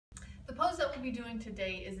The pose that we'll be doing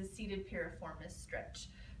today is a seated piriformis stretch.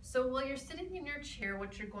 So while you're sitting in your chair,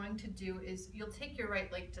 what you're going to do is you'll take your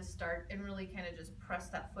right leg to start and really kind of just press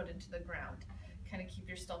that foot into the ground. Kind of keep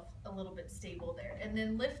yourself a little bit stable there. And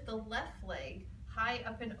then lift the left leg high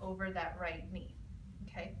up and over that right knee,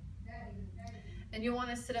 okay? And you'll want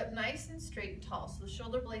to sit up nice and straight and tall. So the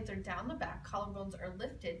shoulder blades are down the back, collarbones are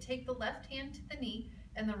lifted. Take the left hand to the knee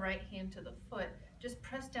and the right hand to the foot. Just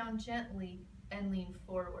press down gently and lean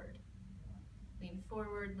forward. Lean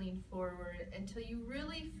forward until you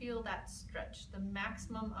really feel that stretch, the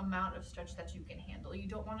maximum amount of stretch that you can handle. You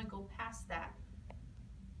don't want to go past that,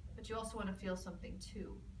 but you also want to feel something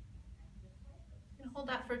too. And hold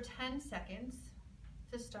that for 10 seconds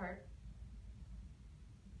to start,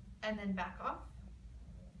 and then back off.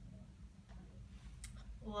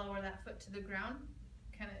 Lower that foot to the ground,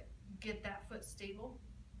 kind of get that foot stable,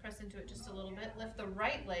 press into it just a little bit, lift the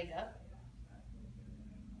right leg up.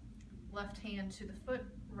 Left hand to the foot,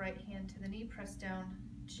 right hand to the knee, press down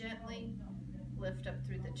gently, lift up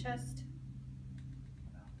through the chest,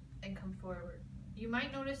 and come forward. You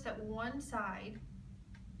might notice that one side,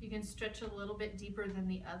 you can stretch a little bit deeper than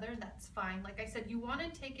the other, that's fine. Like I said, you want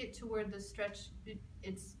to take it to where the stretch,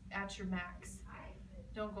 it's at your max.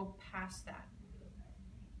 Don't go past that.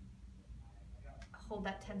 Hold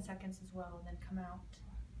that 10 seconds as well, and then come out.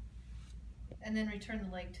 And then return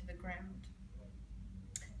the leg to the ground.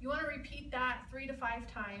 You want to repeat that 3 to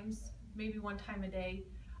 5 times, maybe 1 time a day,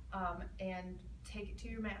 and take it to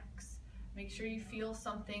your max. Make sure you feel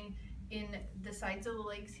something in the sides of the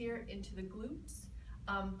legs here, into the glutes,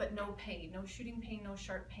 but no pain, no shooting pain, no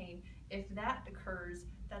sharp pain. If that occurs,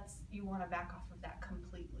 you want to back off of that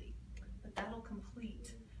completely. But that'll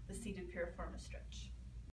complete the seated piriformis stretch.